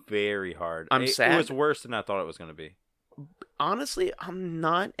very hard. I'm It sad. was worse than I thought it was going to be. Honestly, I'm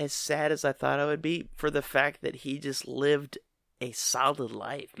not as sad as I thought I would be for the fact that he just lived a solid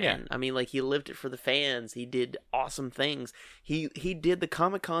life, man. Yeah. I mean, like, he lived it for the fans. He did awesome things. He did the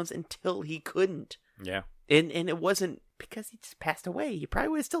Comic Cons until he couldn't. Yeah. And it wasn't because he just passed away. He probably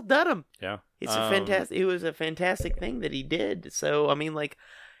would have still done them. Yeah. It's it was a fantastic thing that he did. So, I mean, like,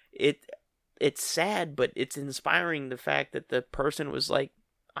 it's sad, but it's inspiring the fact that the person was like,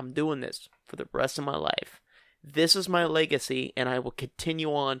 I'm doing this for the rest of my life. This is my legacy, and I will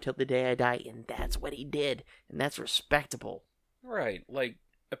continue on till the day I die. And that's what he did. And that's respectable. Right. Like,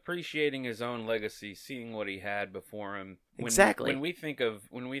 appreciating his own legacy, seeing what he had before him. Exactly. When we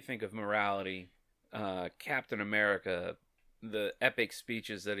think of morality, Captain America, the epic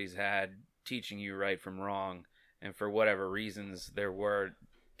speeches that he's had teaching you right from wrong, and for whatever reasons there were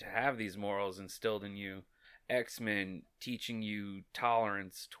to have these morals instilled in you. X-Men teaching you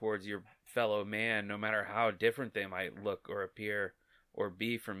tolerance towards your fellow man, no matter how different they might look or appear or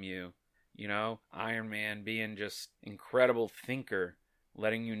be from you. You know, Iron Man being just incredible thinker,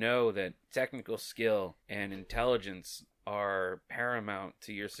 letting you know that technical skill and intelligence are paramount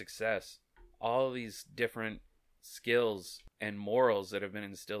to your success. All these different skills and morals that have been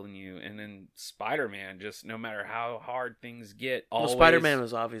instilled in you. And then Spider-Man, just no matter how hard things get, always, Spider-Man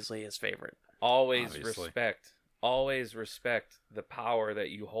was obviously his favorite. Always respect the power that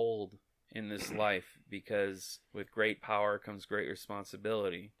you hold in this life, because with great power comes great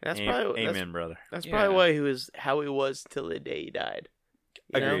responsibility. Amen, brother. That's probably why he was how he was till the day he died.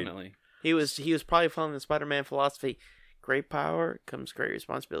 Definitely. He was probably following the Spider-Man philosophy. Great power comes great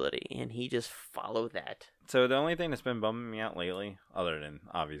responsibility, and he just followed that. So the only thing that's been bumming me out lately, other than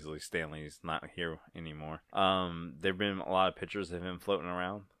obviously Stanley's not here anymore, there've been a lot of pictures of him floating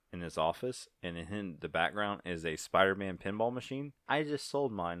around in his office, and in the background is a Spider-Man pinball machine. I just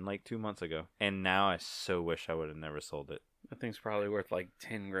sold mine like 2 months ago, and now I so wish I would have never sold it. That thing's probably worth like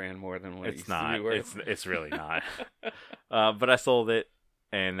 10 grand more than what It's it used not. to be worth. It's really not. But I sold it,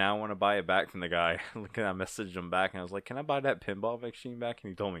 and now I want to buy it back from the guy. I messaged him back, and I was like, "Can I buy that pinball machine back?"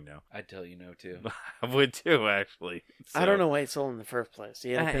 And he told me no. I'd tell you no too. I would too, actually. I don't know why he sold in the first place.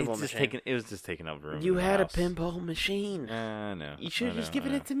 He had a pinball It machine. was just taking up room. You in the had house. a pinball machine. No. You should have just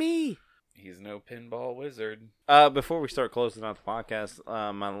given it to me. He's no pinball wizard. Before we start closing out the podcast,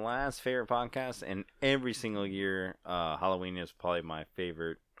 my last favorite podcast, and every single year, Halloween is probably my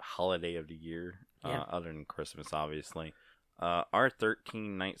favorite holiday of the year, other than Christmas, obviously. Our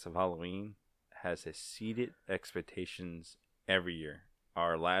 13 Nights of Halloween has exceeded expectations every year.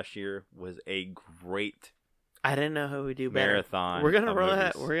 Our last year was a great I didn't know how we do better. marathon. We're gonna of run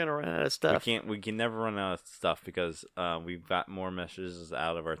out. movies. We're gonna run out of stuff. We can never run out of stuff because we've got more messages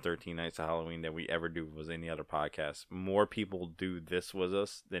out of our 13 Nights of Halloween than we ever do with any other podcast. More people do this with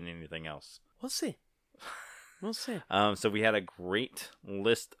us than anything else. We'll see. We'll see. So we had a great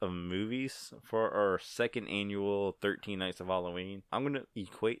list of movies for our second annual 13 Nights of Halloween. I'm going to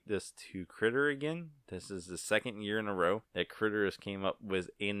equate this to Critter again. This is the second year in a row that Critter has came up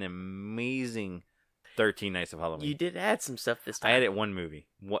with an amazing 13 Nights of Halloween. You did add some stuff this time. I added one movie.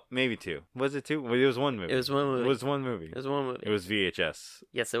 What? Maybe two. Was it two? It was one movie. It was one movie. It was one movie. It was one movie. It was VHS.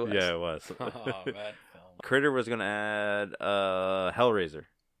 Yes, it was. Yeah, it was. Oh, that film. Critter was going to add Hellraiser,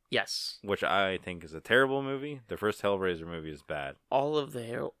 Yes. which I think is a terrible movie. The first Hellraiser movie is bad. All of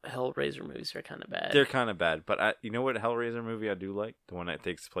the Hellraiser movies are kind of bad. They're kind of bad, but you know what Hellraiser movie I do like? The one that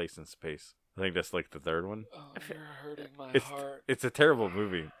takes place in space. I think that's like the third one. Oh, you're hurting my It's heart. it's a terrible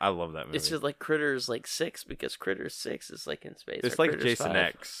movie. I love that movie. It's just like Critters like 6 because Critters 6 is like in space. It's or like Critters Jason 5.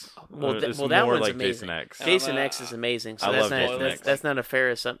 X. Well, It's well, that more one's like amazing. Jason X. Jason X is amazing. So I that's love not Jason X. that's not a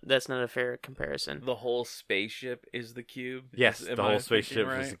fair that's not a fair comparison. The whole spaceship is the cube? Yes, Am the I whole thinking spaceship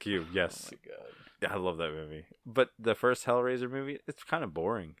right? is the cube. Yes. Oh my god. Yeah, I love that movie. But the first Hellraiser movie, it's kind of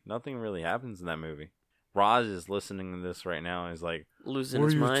boring. Nothing really happens in that movie. Roz is listening to this right now and is like, Losing what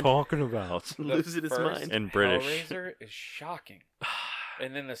his are you mind. talking about? The Losing his first mind. In British. Hellraiser is shocking.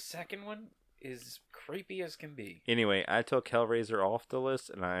 And then the second one is creepy as can be. Anyway, I took Hellraiser off the list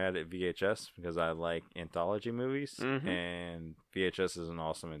and I added VHS because I like anthology movies. Mhm. And VHS is an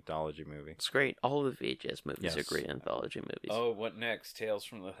awesome anthology movie. It's great. All of the VHS movies are Yes. great anthology movies. Oh, what next? Tales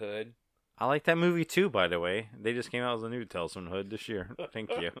from the Hood? I like that movie too, by the way. They just came out with a new Tales from the Hood this year.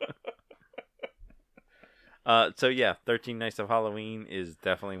 Thank you. So yeah, 13 Nights of Halloween is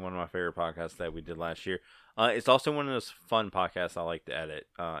definitely one of my favorite podcasts that we did last year. It's also one of those fun podcasts I like to edit.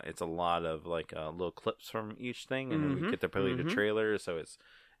 It's a lot of like little clips from each thing, and then we get to play the trailer, so it's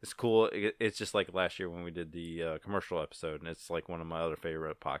cool. It's just like last year when we did the commercial episode, and it's like one of my other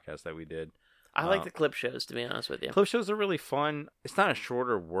favorite podcasts that we did. I like the clip shows, to be honest with you. Clip shows are really fun. It's not a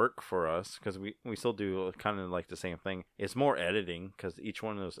shorter work for us because we still do kind of like the same thing. It's more editing because each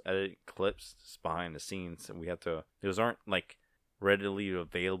one of those edit clips is behind the scenes, and we have to. Those aren't like readily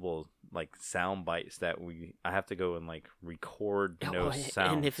available like sound bites that I have to go and like record sounds.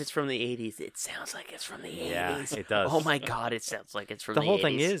 And if it's from the 80s, it sounds like it's from the 80s. Yeah, it does. Oh my god, it sounds like it's from the the 80s. whole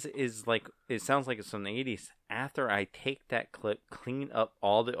thing is like it sounds like it's from the 80s. After I take that clip, clean up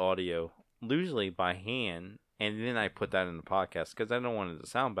all the audio, usually by hand, and then I put that in the podcast because I don't want it to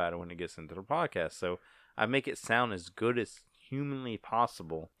sound bad when it gets into the podcast. So I make it sound as good as humanly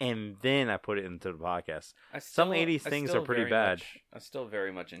possible, and then I put it into the podcast. Some Some 80s things are pretty bad. I still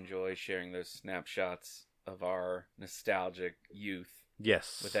very much enjoy sharing those snapshots of our nostalgic youth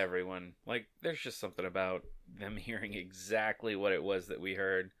Yes. with everyone. Like, there's just something about them hearing exactly what it was that we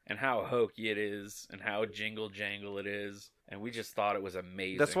heard and how hokey it is and how jingle jangle it is. And we just thought it was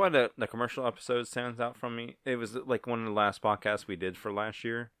amazing. That's why the commercial episode stands out from me. It was like one of the last podcasts we did for last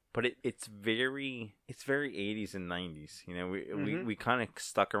year. But it's very 80s and 90s. You know, we kind of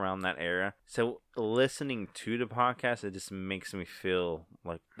stuck around that era. So listening to the podcast, it just makes me feel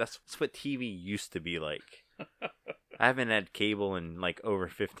like that's what TV used to be like. I haven't had cable in like over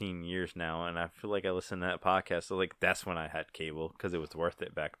 15 years now, and I feel like I listened to that podcast. So like that's when I had cable because it was worth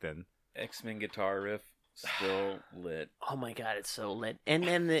it back then. X-Men guitar riff, still lit. Oh my god, it's so lit. And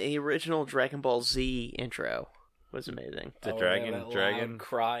then the original Dragon Ball Z intro was amazing. The that dragon loud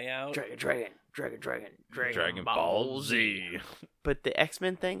cry out. Dragon Ball Z. But the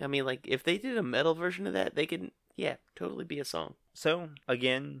X-Men thing, I mean, like, if they did a metal version of that, they could, totally be a song. So,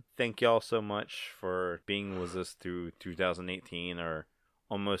 again, thank y'all so much for being with us through 2018, our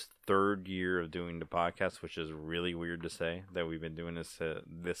almost third year of doing the podcast, which is really weird to say that we've been doing this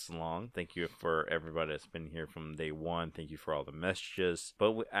this long. Thank you for everybody that's been here from day one. Thank you for all the messages.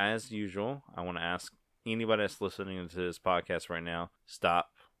 But as usual, I want to ask anybody that's listening to this podcast right now, stop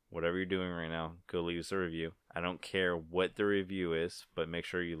whatever you're doing right now. Go leave us a review. I don't care what the review is, but make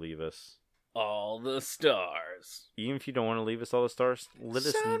sure you leave us all the stars. Even if you don't want to leave us all the stars, let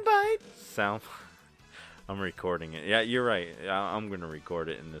us Soundbite. I'm recording it. Yeah, you're right. I'm going to record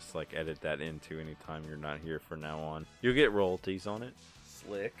it and just like edit that into anytime you're not here from now on. You'll get royalties on it.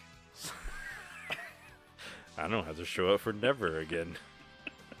 Slick. I don't have to show up for never again.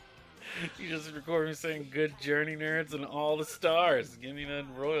 You just record me saying good journey nerds and all the stars. Give me that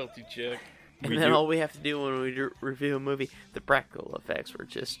royalty check. And then all we have to do when we review a movie, the practical effects were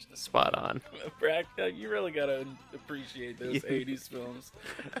just spot on. You really gotta appreciate those 80s films.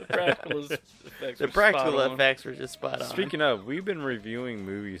 The practical effects The practical effects were just spot on. Speaking of, we've been reviewing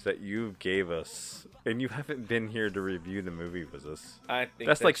movies that you gave us, and you haven't been here to review the movie with us. I think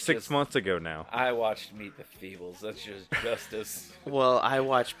that's like 6 months ago now. I watched Meet the Feebles. That's just justice. Well, I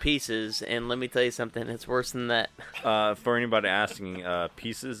watched Pieces, and let me tell you something, it's worse than that. For anybody asking,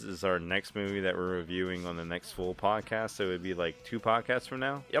 Pieces is our next movie that we're reviewing on the next full podcast, so it'd be like 2 podcasts from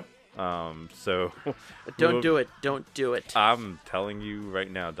now. Yep. So don't do it. Don't do it. I'm telling you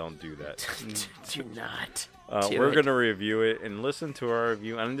right now, don't do that. Do not. We're gonna review it and listen to our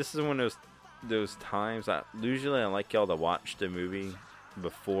review. And this is one of those times that usually I like y'all to watch the movie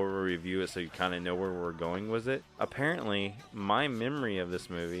before we review it, so you kind of know where we're going with it. Apparently, my memory of this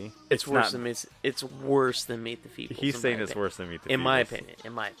movie it's worse than Meet the Feebles. He's saying it's worse than Meet the Feebles. In my opinion.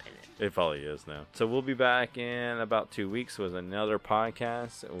 It probably is now. So we'll be back in about 2 weeks with another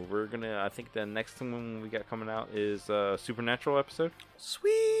podcast. We're gonna, I think the next one we got coming out is a Supernatural episode.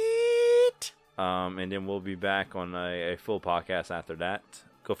 Sweet. And then we'll be back on a full podcast after that.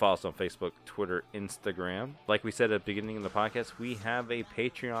 Go follow us on Facebook, Twitter, Instagram. Like we said at the beginning of the podcast, we have a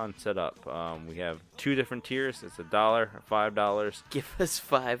Patreon set up. We have 2 different tiers. It's $1 or $5. Give us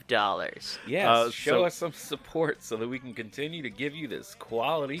 $5. Yes, show us some support so that we can continue to give you this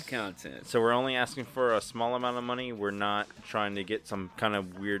quality content. So we're only asking for a small amount of money. We're not trying to get some kind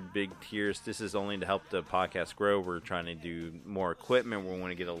of weird big tiers. This is only to help the podcast grow. We're trying to do more equipment. We want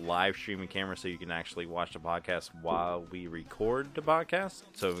to get a live streaming camera so you can actually watch the podcast while we record the podcast.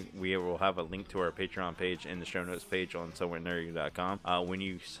 So we will have a link to our Patreon page in the show notes page on somewhatnerdy.com. When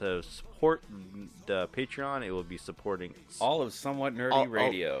you support the Patreon, it will be supporting all of Somewhat Nerdy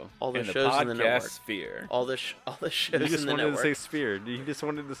Radio. All the in shows the in the network. sphere. All the shows in the network. You just wanted to say sphere. You just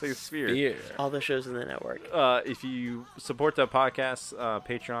wanted to say sphere. All the shows in the network. If you support the podcast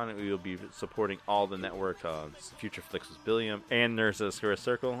Patreon, we will be supporting all the network. Future Flicks with Billiam and Nerds of the Square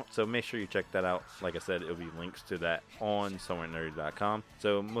Circle. So make sure you check that out. Like I said, it'll be links to that on somewhatnerdy.com.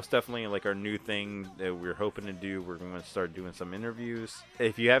 So most definitely, like our new thing that we're hoping to do, we're going to start doing some interviews.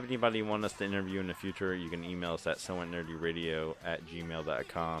 If you have anybody you want us to interview in the future, you can email us at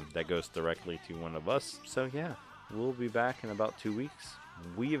somewhatnerdyradio@gmail.com. That goes directly to one of us. So yeah, we'll be back in about 2 weeks.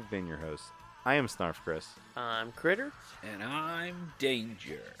 We have been your hosts. I am Snarf Chris. I'm Critter. And I'm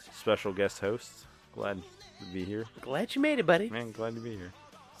Danger. Special guest host. Glad to be here. Glad you made it, buddy. Man, glad to be here.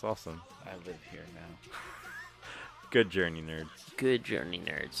 It's awesome. I live here now. Good journey, nerds. Good journey,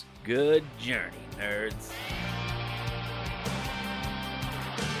 nerds. Good journey, nerds.